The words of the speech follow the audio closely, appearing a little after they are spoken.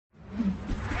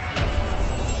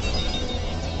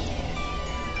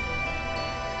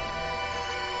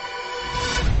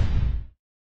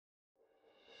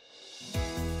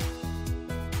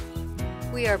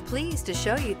We are pleased to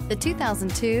show you the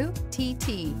 2002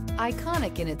 TT.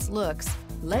 Iconic in its looks,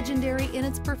 legendary in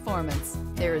its performance,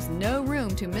 there is no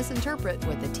room to misinterpret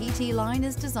what the TT line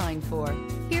is designed for.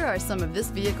 Here are some of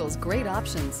this vehicle's great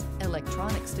options: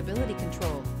 electronic stability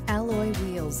control, alloy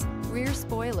wheels, rear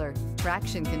spoiler,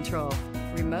 traction control,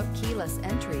 remote keyless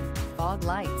entry, fog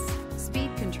lights,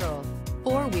 speed control,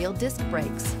 four-wheel disc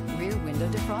brakes, rear window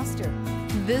defroster.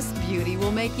 This beauty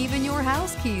will make even your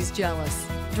house keys jealous.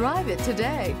 Drive it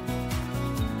today.